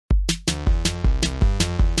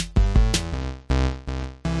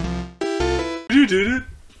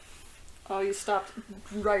Oh, you stopped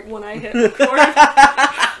right when I hit record.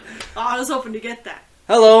 Oh, I was hoping to get that.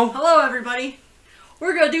 Hello. Hello, everybody.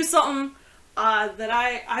 We're gonna do something that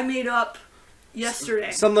I made up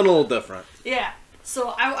yesterday. Something a little different. Yeah.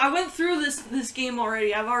 So I went through this game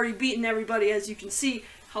already. I've already beaten everybody, as you can see.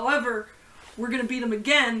 However, we're gonna beat them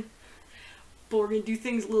again, but we're gonna do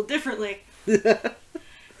things a little differently.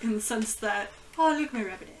 In the sense that, oh, look, my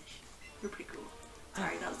Rapidash. You're pretty cool.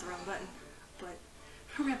 Sorry, that was the wrong button. But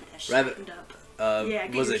Rapidash straightened up. Yeah,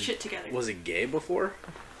 get your shit together. Was it gay before?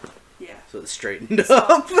 Yeah. So it straightened so,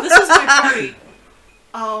 up. This is my party.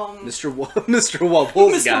 Mr. Wubbles. Mr.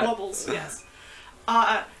 Wubbles, yes.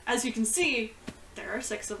 As you can see, there are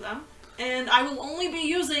 6 of them, and I will only be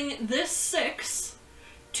using this 6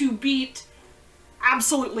 to beat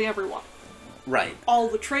absolutely everyone. Right. All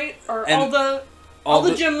the all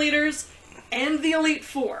the gym leaders and the Elite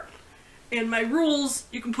Four. And my rules,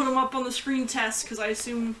 you can put them up on the screen, Tess, because I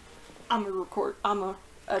assume I'm gonna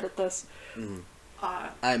edit this. Mm.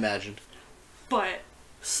 I imagined. But,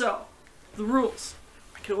 so, the rules.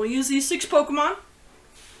 I can only use these 6 Pokemon.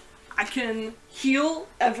 I can heal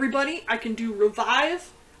everybody. I can do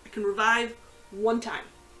revive. I can revive 1 time.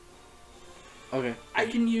 Okay. I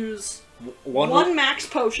can use one max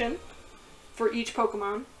potion for each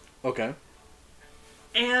Pokemon. Okay.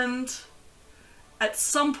 And at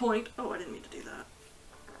some point... Oh, I didn't mean to do that.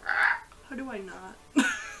 How do I not?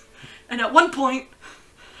 And at one point,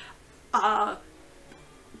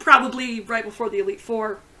 probably right before the Elite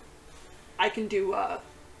Four, I can do,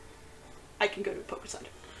 I can go to a Poke Center.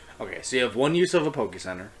 Okay, so you have 1 use of a Poke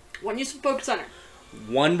Center. 1 use of a Poke Center.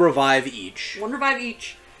 1 revive each. 1 revive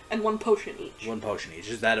each, and 1 potion each. 1 potion each.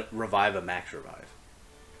 Is that revive a max revive?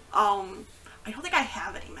 I don't think I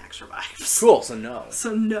have any max revives. Cool, so no.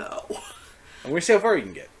 So no. I'm gonna see how far you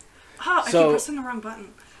can get. Oh, I keep pressing the wrong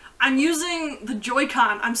button. I'm using the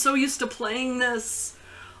Joy-Con. I'm so used to playing this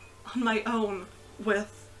on my own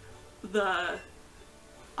with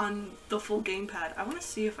on the full gamepad. I want to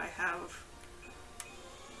see if I have...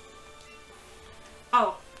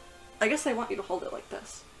 Oh, I guess they want you to hold it like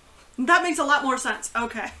this. That makes a lot more sense.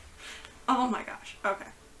 Okay. Oh my gosh. Okay.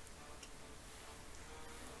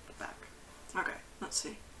 Back. Okay, let's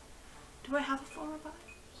see. Do I have a 4 revives?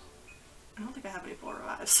 I don't think I have any 4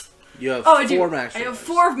 revives. You have I do. 4 max revives. I have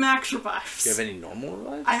 4 max revives. Do you have any normal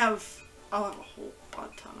revives? I'll have a whole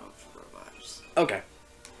ton of revives. Okay.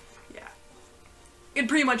 Yeah. It'd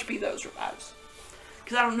pretty much be those revives.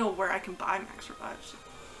 Because I don't know where I can buy max revives.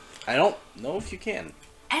 I don't know if you can.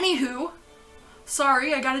 Anywho,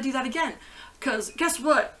 sorry, I gotta do that again. Because guess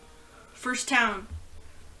what? First town,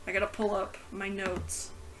 I gotta pull up my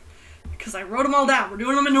notes. Because I wrote them all down. We're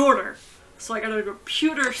doing them in order. So I got a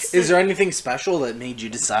computer. Is there anything special that made you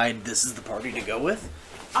decide this is the party to go with?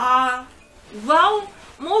 Well,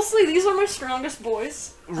 mostly these are my strongest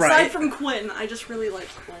boys. Right. Aside from Quinn, I just really like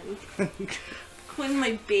Quinn. Quinn,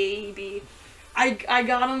 my baby. I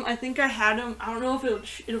got him. I think I had him. I don't know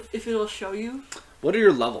if it'll show you. What are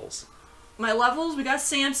your levels? My levels, we got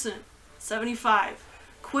Samson, 75.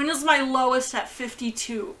 Quinn is my lowest at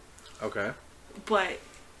 52. Okay. But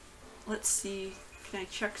let's see. Can I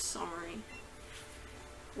check summary?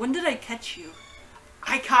 When did I catch you?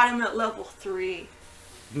 I caught him at level 3.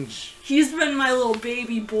 He's been my little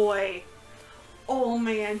baby boy. Oh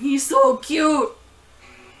man, he's so cute.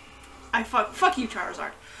 Fuck you,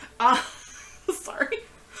 Charizard. Sorry.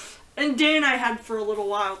 And Dane I had for a little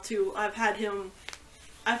while too. I've had him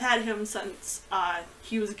since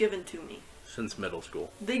he was given to me. Since middle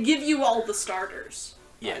school. They give you all the starters,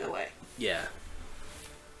 by the way. Yeah.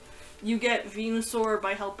 You get Venusaur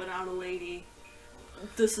by helping out a lady.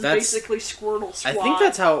 This is basically Squirtle Squad. I think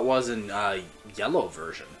that's how it was in yellow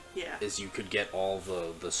version. Yeah. Is you could get all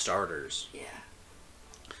the starters. Yeah.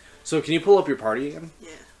 So can you pull up your party again? Yeah.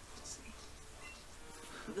 Let's see.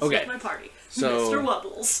 This is my party. So Mr.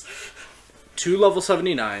 Wubbles. 2 level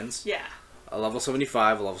 79s. Yeah. A level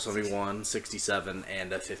 75, a level 71, 67,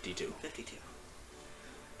 and a 52. 52.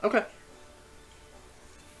 Okay.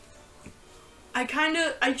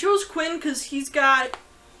 I chose Quinn because he's got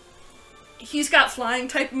flying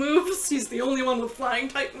type moves. He's the only one with flying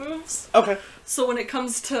type moves. Okay. So when it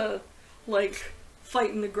comes to like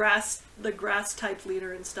fighting the grass type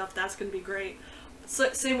leader and stuff, that's gonna be great.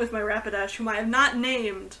 So, same with my Rapidash, whom I have not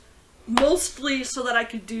named, mostly so that I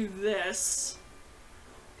could do this.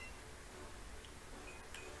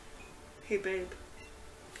 Hey babe,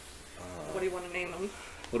 what do you want to name him?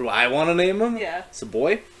 What do I want to name him? Yeah. It's a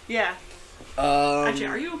boy? Yeah. Actually,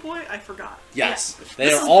 are you a boy? I forgot. Yes. Yeah.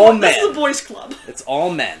 They are all men. This is the boys' club. It's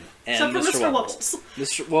all men. And Except for Mr. Wubbles.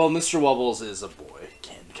 Mr. Wubbles is a boy,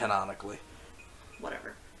 canonically.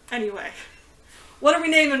 whatever. Anyway, what are we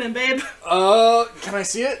naming him, babe? Can I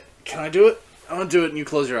see it? Can I do it? I want to do it and you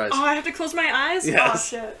close your eyes. Oh, I have to close my eyes? Yes. Oh,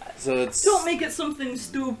 shit. So it's... Don't make it something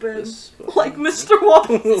stupid. Like Mr.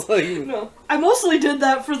 Wobbles. like... No. I mostly did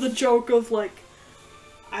that for the joke of, like,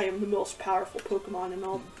 I am the most powerful Pokemon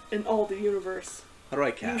in all the universe. How do I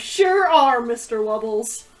You cast? sure are, Mr.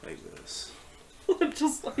 Wobbles. Like this. I'm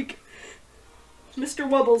just like... Mr.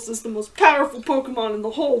 Wobbles is the most powerful Pokemon in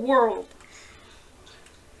the whole world.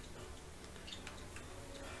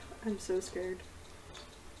 I'm so scared.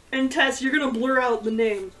 And Tess, you're gonna blur out the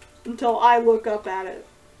name until I look up at it.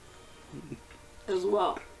 As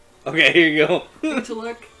well. Okay, here you go. Need to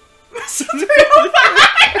look.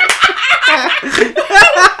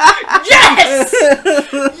 Yes!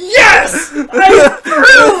 Yes!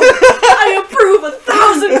 I approve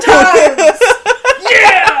 1,000 times!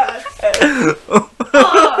 Yeah!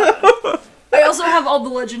 I also have all the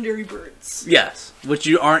legendary birds. Yes, which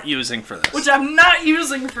you aren't using for this. Which I'm not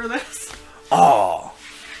using for this. Oh.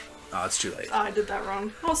 Oh, it's too late. Oh, I did that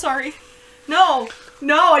wrong. Oh, sorry. No!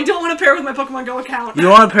 No, I don't want to pair with my Pokemon Go account. You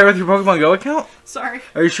don't want to pair with your Pokemon Go account? Sorry.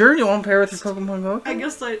 Are you sure you want to pair with your Pokemon Go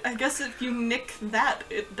account? I guess if you nick that,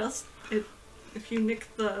 it does it. If you nick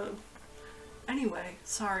the. Anyway,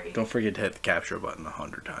 sorry. Don't forget to hit the capture button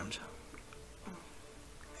 100 times.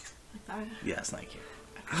 Like that. Yes, thank you.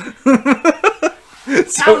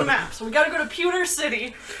 Town map. So we gotta go to Pewter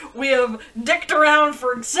City. We have dicked around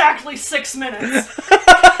for exactly 6 minutes.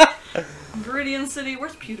 Viridian City.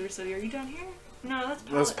 Where's Pewter City? Are you down here? No, that's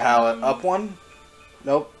Palette. That's Palette. Up one?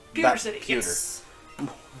 Nope. Pewter City. Pewter. Yes.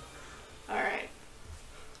 Alright.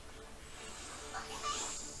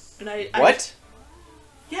 And What?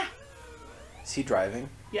 Yeah. Is he driving?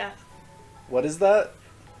 Yeah. What is that?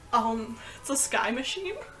 It's a sky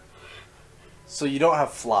machine. So you don't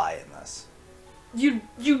have fly in this. You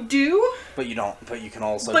do, But you don't. But you can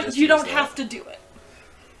also. but just you use don't that. have to do it.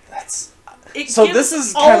 That's. It So gives this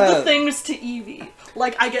is all kinda... the things to Eevee.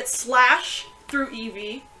 Like I get Slash through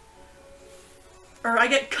Eevee, or I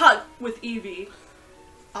get Cut with Eevee.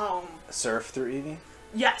 Surf through Eevee?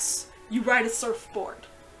 Yes, you ride a surfboard.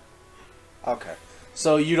 Okay.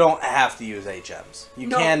 So you don't have to use HMs. You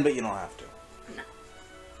No. can, but you don't have to. No.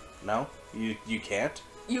 No? You can't?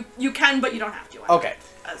 You can, but you don't have to. Okay.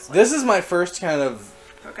 This is my first kind of...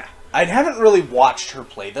 Okay. I haven't really watched her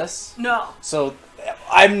play this. No. So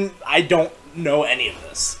I don't know any of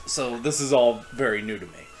this. So this is all very new to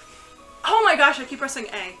me. Oh my gosh, I keep pressing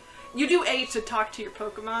A. You do A to talk to your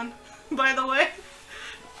Pokemon, by the way.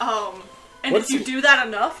 And if you do that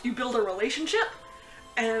enough, you build a relationship,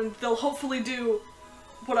 and they'll hopefully do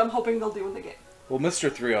what I'm hoping they'll do in the game. Well,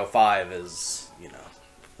 Mr. 305 is, you know,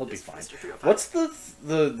 he'll be fine. Mr. 305. What's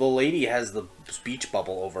the lady has the speech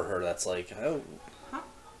bubble over her that's like, oh. Huh?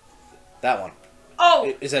 That one.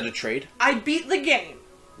 Oh! Is that a trade? I beat the game.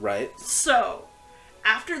 Right. So,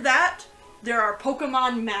 after that, there are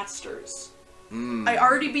Pokemon Masters. Mm. I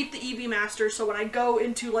already beat the Eevee Master, so when I go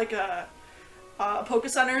into, like, a Poke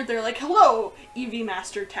Center, they're like, hello, Eevee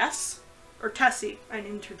Master Tess. Or Tessie. I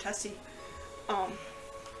named her Tessie.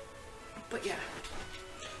 But yeah.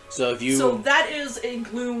 So if you... So that is a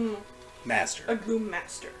Gloom... Master. A Gloom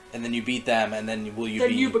Master. And then you beat them, and then will you then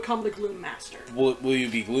be... you become the Gloom Master. Will you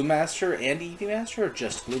be Gloom Master and Eevee Master, or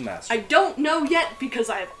just Gloom Master? I don't know yet, because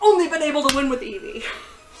I have only been able to win with Eevee.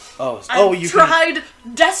 You tried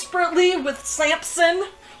desperately with Samson,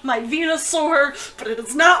 my Venusaur, but it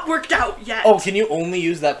has not worked out yet. Oh, can you only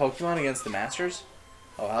use that Pokemon against the Masters?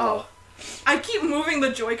 Oh, hello. Oh. I keep moving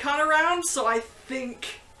the Joy-Con around, so I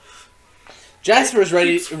think... Jasper's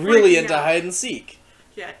really freaking into out. hide and seek.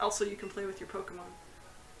 Yeah, also you can play with your Pokemon.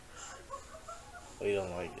 Oh, you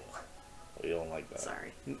don't like it. Oh, you don't like that.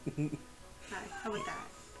 Sorry. Hi, how about that?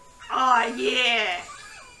 Aw, yeah!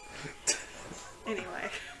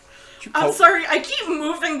 Anyway. I'm sorry, I keep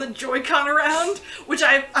moving the Joy-Con around, which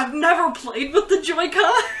I've never played with the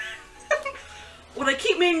Joy-Con. What I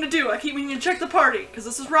keep meaning to do, I keep meaning to check the party, because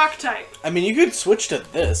this is rock type. I mean, you could switch to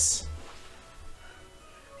this.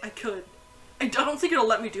 I could. I don't think it'll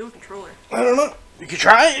let me do a controller. I don't know. You could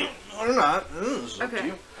try or not.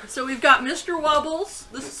 Okay. So we've got Mr. Wobbles.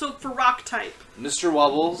 This is so for rock type. Mr.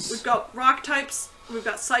 Wobbles. We've got rock types. We've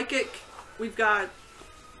got psychic. We got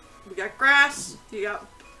grass. You got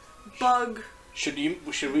bug. Should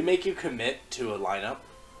we make you commit to a lineup?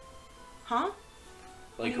 Huh?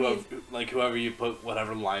 Like What do whoever you put,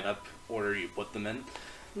 whatever lineup order you put them in.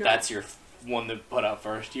 No. That's your one to put out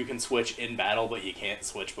first. You can switch in battle, but you can't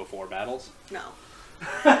switch before battles. No.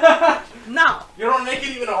 No. You don't make it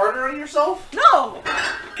even harder on yourself? No.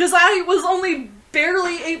 Because I was only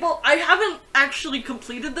barely able... I haven't actually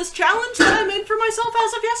completed this challenge that I made for myself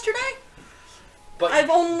as of yesterday. But I've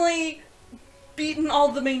only beaten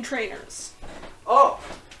all the main trainers. Oh.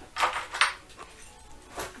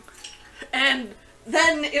 And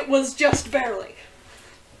then it was just barely.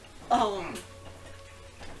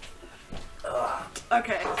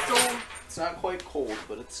 Okay, so... It's not quite cold,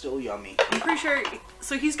 but it's still yummy. I'm pretty sure...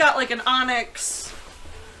 So he's got like an Onyx,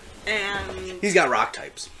 and... He's got rock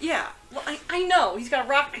types. Yeah, well, I know. He's got a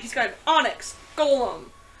rock... He's got an Onyx, Golem.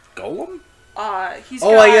 Golem? He's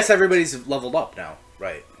Oh, got... I guess everybody's leveled up now.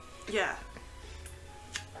 Right. Yeah.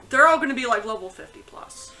 They're all gonna be like level 50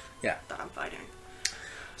 plus. Yeah. That I'm fighting.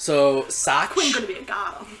 So, Sach. Quinn's gonna be a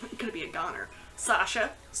gonna be a goner.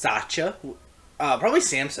 Sacha. Probably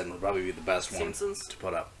Samson would probably be the best one to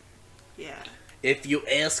put up. Yeah. If you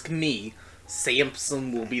ask me,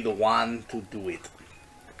 Samson will be the one to do it.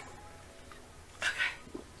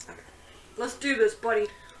 Okay. Let's do this, buddy.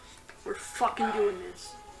 We're fucking doing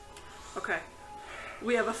this. Okay.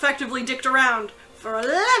 We have effectively dicked around for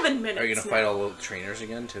 11 minutes. Are you gonna fight all the trainers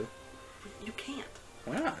again, too? You can't.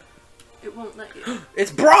 Why not? It won't let you.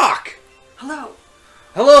 It's Brock! Hello.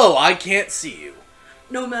 Hello, I can't see you.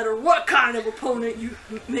 No matter what kind of opponent you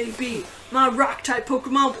may be, my rock-type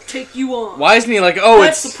Pokemon will take you on. Why isn't he like, oh,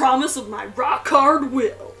 That's the promise of my rock hard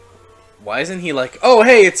will. Why isn't he like, oh,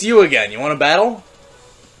 hey, it's you again. You want to battle?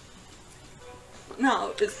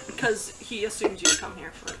 No, it's because he assumes you come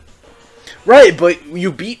here for it. Right, but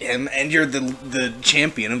you beat him, and you're the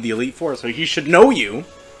champion of the Elite Four, so he should know you.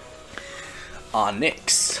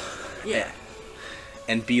 Onyx. Yeah.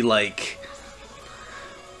 And be like...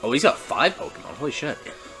 Oh, he's got 5 Pokemon. Holy shit.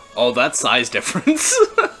 Oh, that size difference.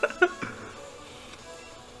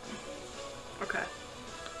 Okay.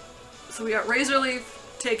 So we got Razor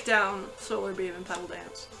Leaf, Takedown, Solar Beam, and Petal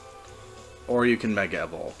Dance. Or you can Mega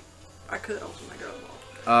Evolve. I could also Mega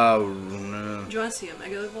Evolve. No. Do you want to see a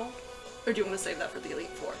Mega Evolve? Or do you want to save that for the Elite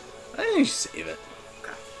Four? I think you should save it.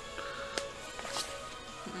 Okay.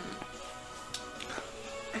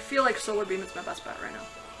 I feel like Solar Beam is my best bet right now.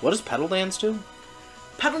 What does Petal Dance do?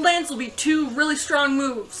 Petal Dance will be 2 really strong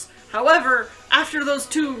moves. However, after those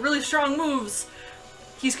 2 really strong moves,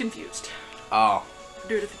 he's confused. Oh.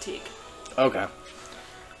 Due to fatigue. Okay.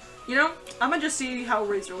 You know, I'm gonna just see how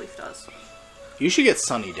Razor Leaf does. You should get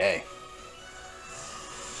Sunny Day.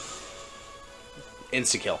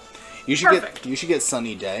 Insta-kill. You should get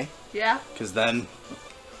Sunny Day. Yeah? Because then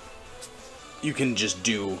you can just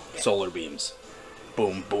do solar beams.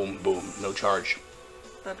 Boom, boom, boom. No charge.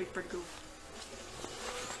 That'd be pretty cool.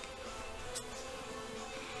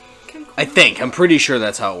 I'm pretty sure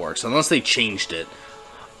that's how it works. Unless they changed it.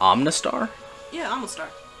 Omnistar? Yeah, I'm a star.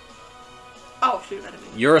 Oh, shoot, I didn't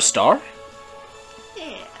mean. You're a star?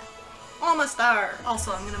 Yeah. I'm a star.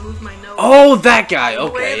 Also, I'm gonna move my nose. Oh, that guy!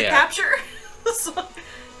 Okay, the yeah. capture. So,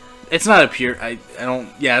 it's not appear. I don't.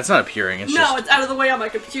 Yeah, it's not appearing. It's just. it's out of the way on my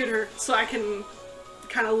computer, so I can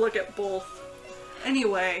kind of look at both.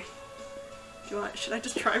 Anyway, should I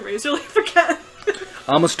just try Razor Leaf again?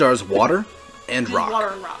 Amistar's water and He's rock. Water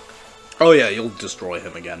and rock. Oh yeah, you'll destroy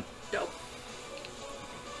him again. Dope.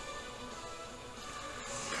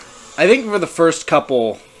 I think for the first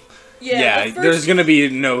couple. Yeah, there's gonna be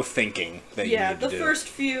no thinking that you need to do. Yeah, the first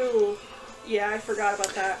few. Yeah, I forgot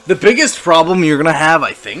about that. The biggest problem you're gonna have,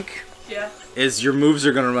 I think, Yeah. is your moves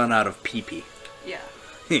are gonna run out of PP. Yeah.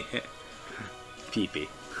 PP.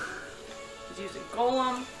 He's using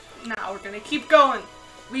Golem. Now we're gonna keep going.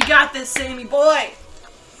 We got this, Sammy boy.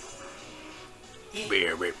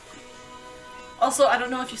 Also, I don't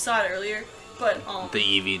know if you saw it earlier, but The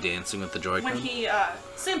Eevee dancing with the Joy-Con. when he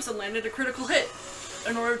Samson landed a critical hit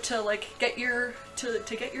in order to like get your to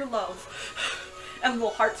get your love. And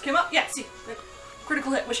little hearts came up. Yeah, see,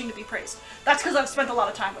 critical hit, wishing to be praised. That's because I've spent a lot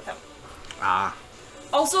of time with him. Ah.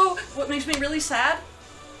 Also, what makes me really sad,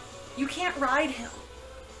 you can't ride him.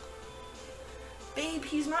 Babe,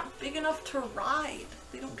 he's not big enough to ride.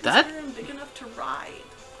 They don't consider him big enough to ride.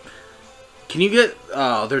 Can you get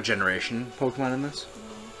other generation Pokemon in this?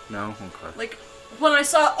 No? Okay. Like, when I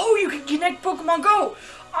saw, oh, you can connect Pokemon Go!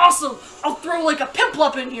 Awesome! I'll throw like a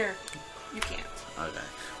Piplup in here. You can't. Okay.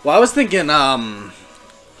 Well, I was thinking,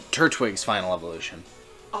 Turtwig's final evolution.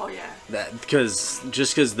 Oh, yeah. Because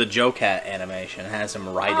the Joe-Cat animation has him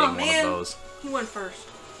riding one of those. He went first.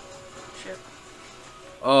 Shit.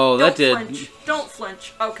 Oh, that did. Flinch. Don't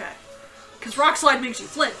flinch. Okay. Because Rock Slide makes you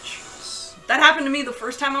flinch. That happened to me the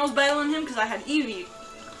first time I was battling him because I had Eevee.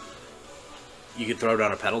 You could throw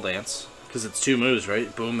down a Petal Dance. Because it's 2 moves,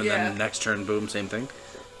 right? Boom, and then next turn, boom, same thing.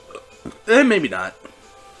 Maybe not.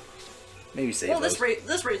 Maybe save those.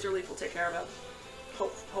 This Razor Leaf will take care of it.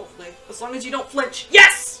 Hopefully. As long as you don't flinch.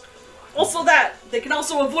 Yes! Also that. They can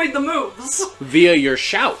also avoid the moves. Via your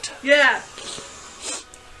shout. Yeah.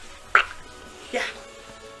 Yeah.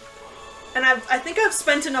 And I think I've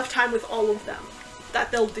spent enough time with all of them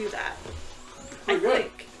that they'll do that. I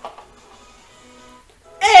think.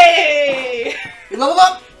 Hey! You leveled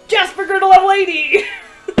up! Jasper grew to level 80!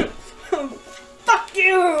 Fuck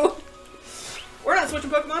you! We're not switching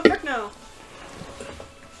Pokemon? Fuck no.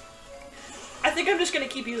 I think I'm just gonna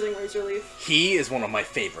keep using Razor Leaf. He is one of my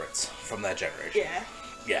favorites from that generation. Yeah.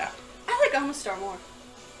 Yeah. I like Amistar more.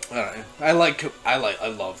 I love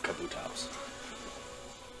Kabutops.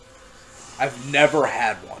 I've never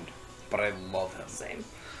had one, but I love him. Same.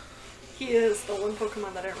 He is the one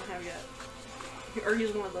Pokemon that I don't have yet. Or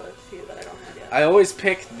he's one of the few that I don't have yet. I always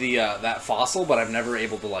pick the that fossil, but I'm never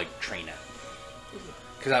able to like train it.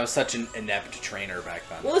 Because I was such an inept trainer back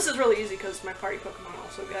then. Well, this is really easy because my party Pokemon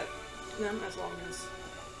also get them as long as...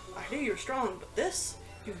 I knew you were strong, but this?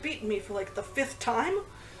 You've beaten me for like the 5th time?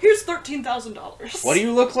 Here's $13,000. What do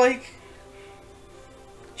you look like?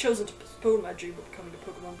 Chosen to postpone my dream of becoming a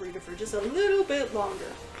Pokemon breeder for just a little bit longer.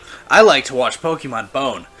 I like to watch Pokemon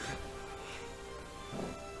Bone.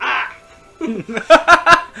 Ah!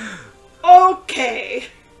 Okay.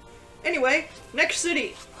 Anyway, next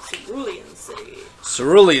city. Cerulean City.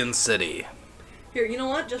 Cerulean City. Here, you know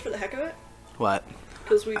what? Just for the heck of it. What?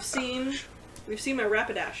 Because we've seen my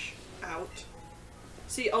Rapidash out.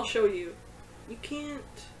 See, I'll show you. You can't.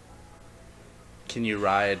 Can you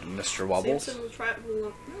ride Mr. Wubbles? Samson was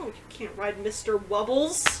no, you can't ride Mr.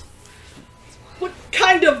 Wubbles. What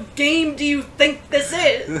kind of game do you think this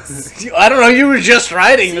is? I don't know, you were just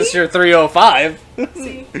riding Mr. 305.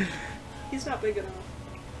 See? He's not big enough.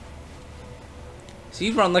 So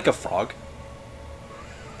you run like a frog?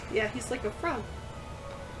 Yeah, he's like a frog.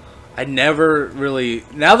 I never really...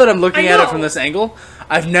 Now that I'm looking at it from this angle,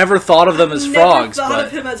 I've never thought of them as frogs. Never thought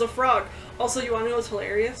of him as a frog. Also, you want to know what's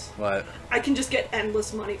hilarious? What? I can just get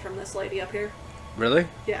endless money from this lady up here. Really?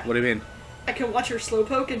 Yeah. What do you mean? I can watch her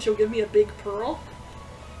slowpoke and she'll give me a big pearl.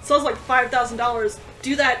 So it's like $5,000.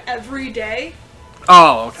 Do that every day.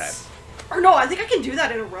 Oh, okay. Or no, I think I can do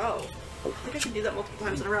that in a row. I think I can do that multiple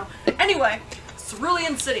times in a row. Anyway,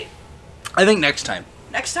 Cerulean City. I think next time.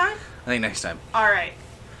 Next time? I think next time. Alright.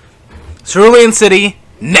 Cerulean City,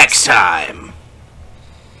 next time.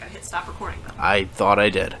 Gotta hit stop recording though. I thought I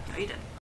did. No, you didn't.